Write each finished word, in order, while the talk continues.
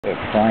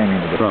Framing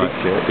of the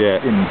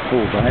picture in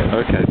full day.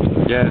 Okay,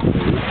 yeah.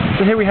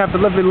 So here we have the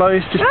lovely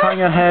Lois just tying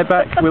her hair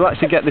back. We'll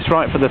actually get this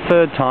right for the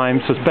third time,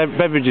 so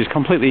Beveridge is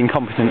completely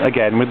incompetent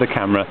again with the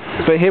camera.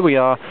 But here we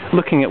are,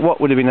 looking at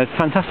what would have been a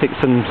fantastic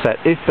sunset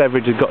if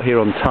Beveridge had got here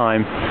on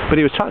time, but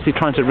he was actually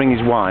trying to ring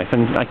his wife,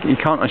 and he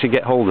can't actually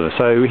get hold of her,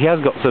 so he has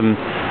got some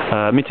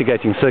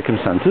mitigating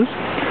circumstances.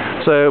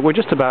 So we're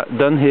just about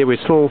done here.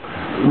 We're still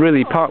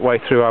really part way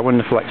through our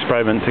wonderful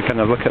experiment to kind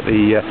of look at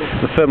the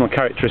thermal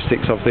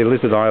characteristics of the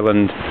Lizard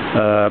Island,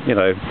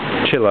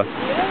 chiller,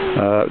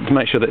 to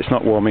make sure that it's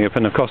not warming up.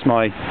 And of course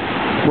my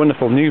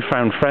wonderful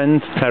newfound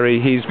friend Terry,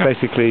 he's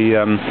basically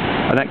an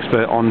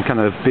expert on kind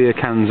of beer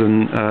cans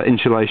and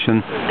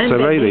insulation. And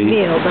so really,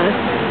 the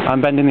elbow. I'm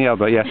bending the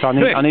elbow. Yes,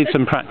 I need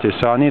some practice.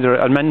 So I need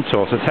a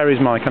mentor. So Terry's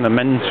my kind of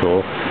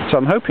mentor. So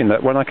I'm hoping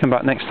that when I come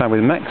back next time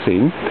with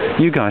Maxine,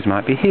 you guys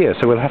might be here.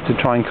 So we'll have to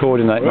try and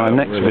coordinate my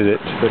next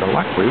visit. Bit of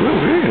luck, we will,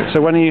 yeah.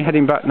 So when are you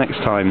heading back next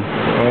time?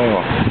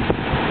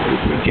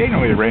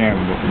 Generally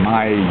around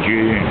May,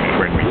 June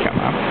when we come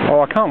up.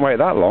 Oh, I can't wait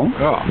that long.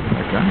 Oh,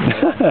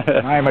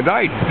 okay. Name a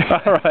date.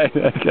 Alright,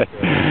 okay.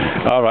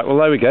 Alright, well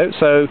there we go.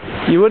 So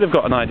you would have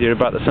got an idea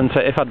about the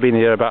sunset if I'd been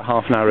here about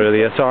half an hour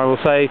earlier. So I will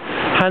say,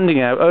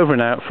 handing out, over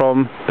and out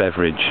from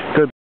Beveridge.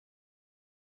 Good.